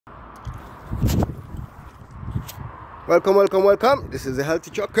Welcome, welcome, welcome. This is a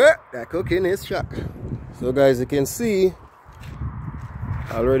healthy trucker that cook in his truck. So guys, you can see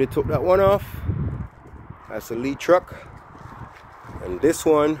I already took that one off. That's a lead truck, and this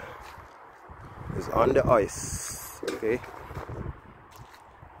one is on the ice. Okay,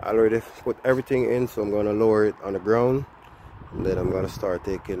 I already put everything in, so I'm gonna lower it on the ground, and then I'm gonna start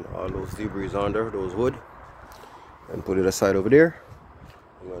taking all those debris under those wood and put it aside over there.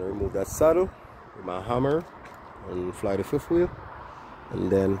 I'm gonna remove that saddle with my hammer and fly the fifth wheel, and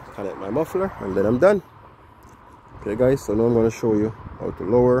then connect my muffler, and then I'm done. Okay guys, so now I'm going to show you how to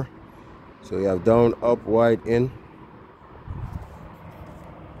lower. So you have down, up, wide, in.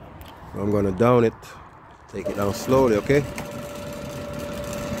 Now I'm going to down it, take it down slowly. Okay,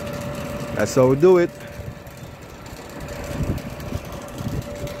 that's how we do it.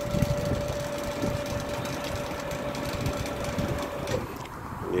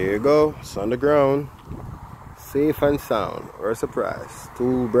 There you go, it's on the ground, safe and sound. Or a surprise,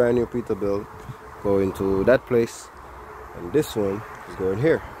 2 brand new Peterbilt go into that place, and this one is going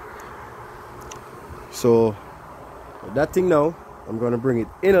here. So with that thing now, I'm gonna bring it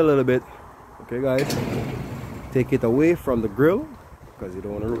in a little bit. Okay guys, take it away from the grill, because you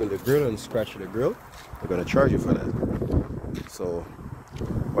don't want to ruin the grill and scratch the grill. They're gonna charge you for that. So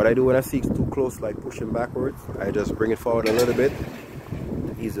what I do when I see it's too close, like pushing backwards, I just bring it forward a little bit.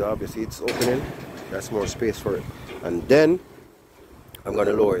 Easy, obviously it's opening, that's more space for it, and then I'm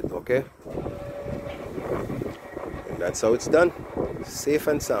gonna lower it. Okay, and that's how it's done, safe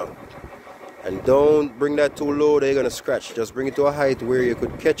and sound. And don't bring that too low that you're gonna scratch. Just bring it to a height where you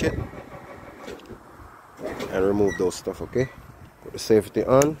could catch it and remove those stuff. Okay, put the safety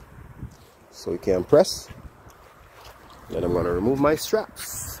on so you can press. Then I'm gonna remove my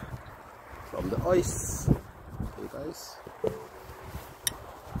straps from the ice. Okay guys,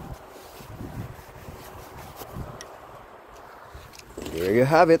 there you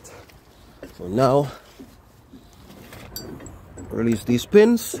have it. So now release these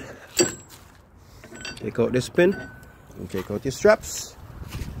pins, take out this pin, and take out your straps,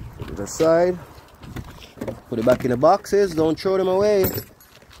 put it aside, put it back in the boxes. Don't throw them away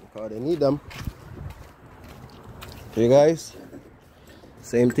because they need them. Okay guys,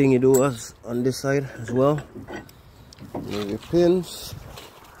 same thing you do as on this side as well. Remove your pins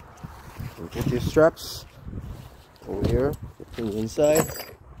and put your straps over here, put things inside.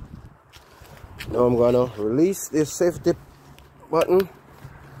 Now I'm gonna release this safety button.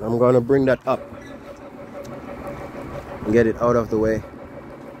 I'm gonna bring that up and get it out of the way.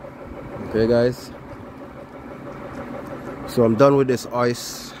 Okay guys, so I'm done with this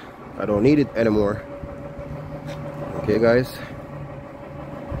ice. I don't need it anymore. Okay guys,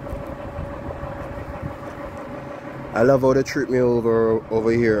 I love how they treat me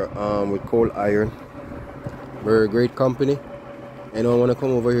over here with Coldiron. Very great company. Anyone want to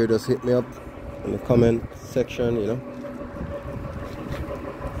come over here, just hit me up in the comment section, you know.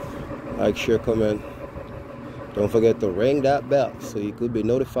 Like, share, comment. Don't forget to ring that bell so you could be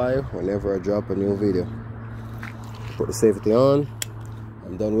notified whenever I drop a new video. Put the safety on.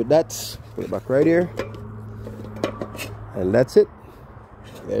 I'm done with that. Put it back right here, and that's it.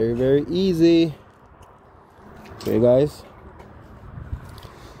 Very, very easy. Okay guys,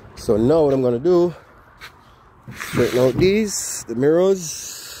 so now what I'm gonna do, straighten out the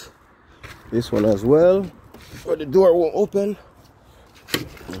mirrors, this one as well, but the door won't open.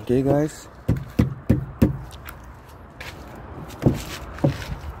 Okay guys,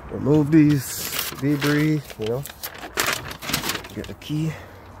 remove these debris, you know, get the key.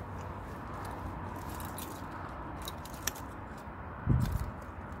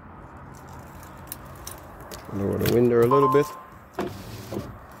 Lower the window a little bit,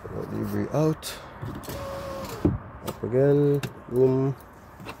 pull the debris out, up again, boom,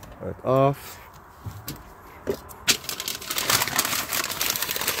 back off.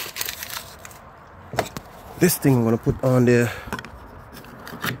 This thing I'm gonna put on the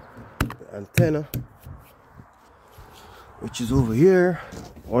antenna, which is over here.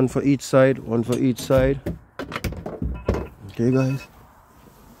 One for each side, one for each side. Okay guys.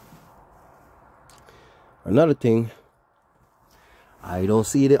 Another thing, I don't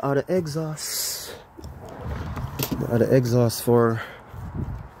see the other exhaust. The other exhaust for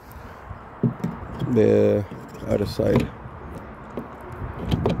the other side.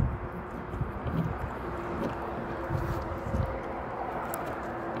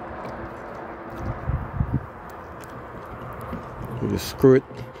 You just screw it.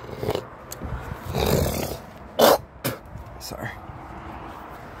 Sorry.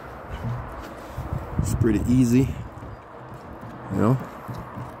 It's pretty easy, you know.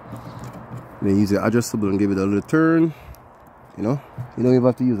 Then use the adjustable and give it a little turn. You know, you don't even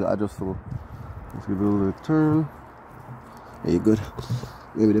have to use the adjustable. Just give it a little turn. There you good.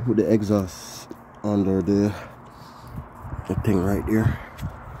 Maybe they put the exhaust under the thing right there.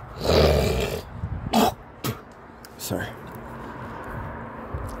 Sorry.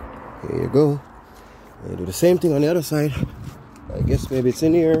 Here you go. And do the same thing on the other side. I guess maybe it's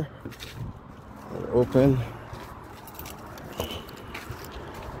in here. Open.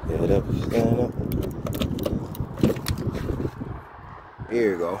 Get up, stand up.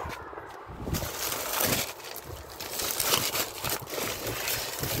 Here you go.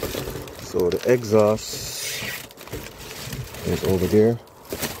 So the exhaust is over there.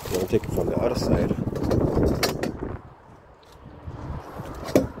 I'm gonna take it from the other side.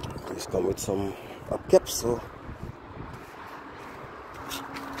 Just come with some up caps, so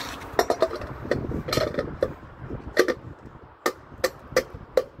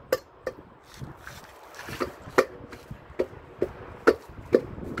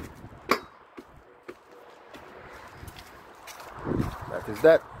that is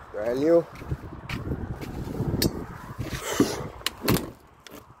that, brand new.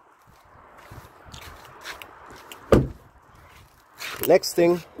 Next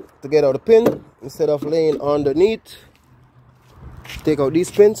thing, to get out the pin, instead of laying underneath, take out these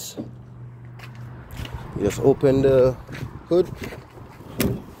pins. You just open the hood,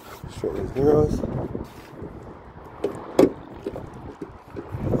 straighten the zeros,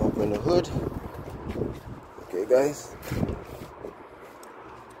 open the hood. Okay guys,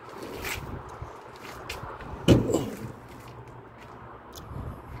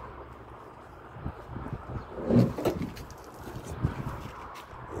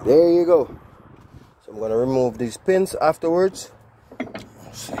 there you go. So I'm going to remove these pins afterwards.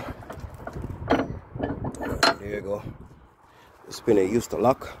 Let's see. There you go. This pin I used to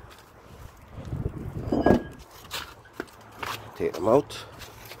lock. Take them out.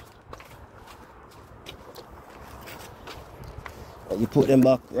 And you put them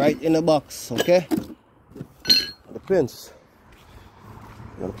back right in the box, okay? The pins.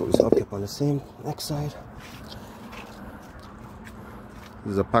 I'm going to put this up on the same next side.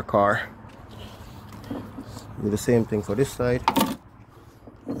 This is a Packard. Do the same thing for this side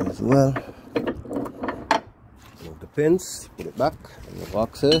as well. Move the pins, put it back in the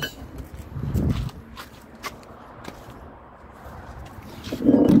boxes.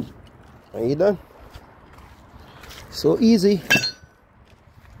 Are you done? So easy.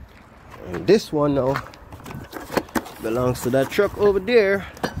 And this one now belongs to that truck over there,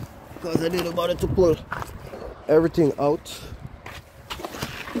 because I didn't bother to pull everything out.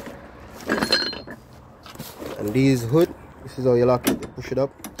 And these hood, this is how you lock it. You push it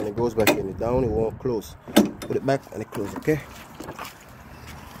up and it goes back in. It down, it won't close. Put it back and it closes, okay?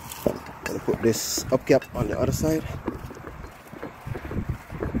 I'm gonna put this up cap on the other side.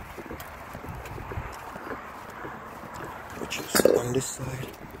 Which is on this side.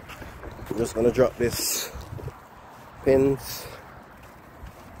 I'm just gonna drop this pins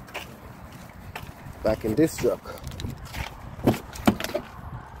back in this truck.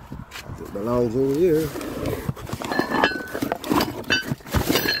 It belongs over here.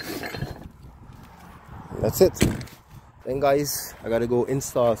 That's it. Then guys, I gotta go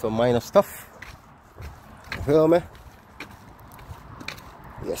install some minor stuff. You feel me?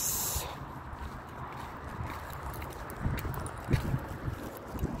 Yes.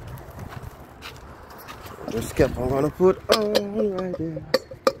 This cap I'm gonna put on right there.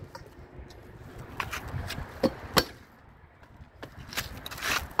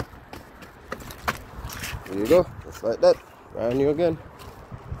 There you go, just like that. Brand new again.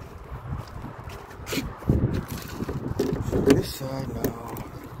 This side now.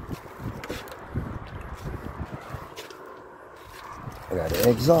 I got the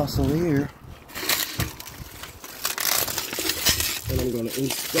exhaust over here. And I'm gonna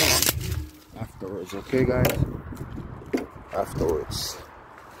install afterwards, okay guys? Afterwards.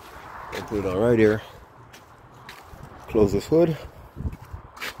 I'll put it on right here. Close this hood.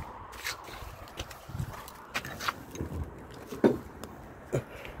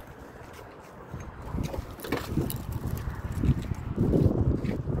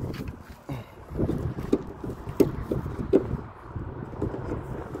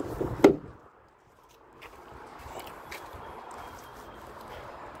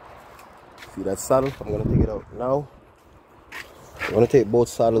 See that saddle? I'm gonna take it out now. I'm gonna take both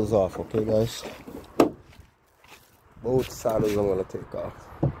saddles off, okay guys? Both saddles I'm gonna take off.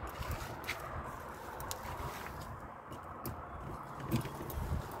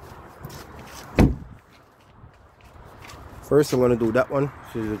 First I'm gonna do that one,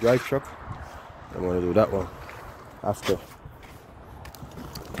 which is the drive truck. I'm gonna do that one after.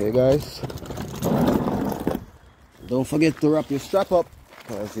 Okay guys, don't forget to wrap your strap up,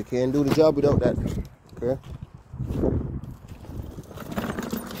 because you can't do the job without that. Okay,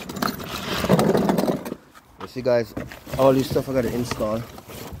 you see guys, all this stuff I gotta install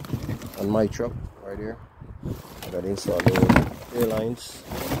on my truck right here. I gotta install the airlines.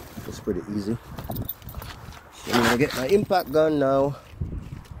 It's pretty easy. So I'm gonna get my impact gun now.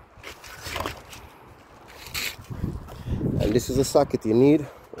 And this is a socket you need,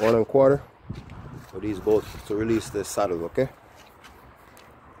 1 1/4 for these bolts to release the saddle, okay?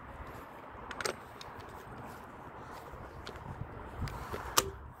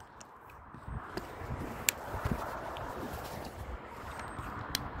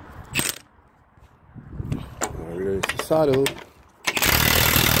 Release the saddle.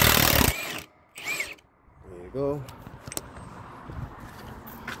 There you go.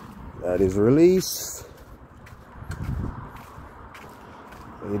 That is released.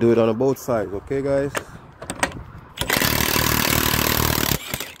 And you do it on both sides, okay guys?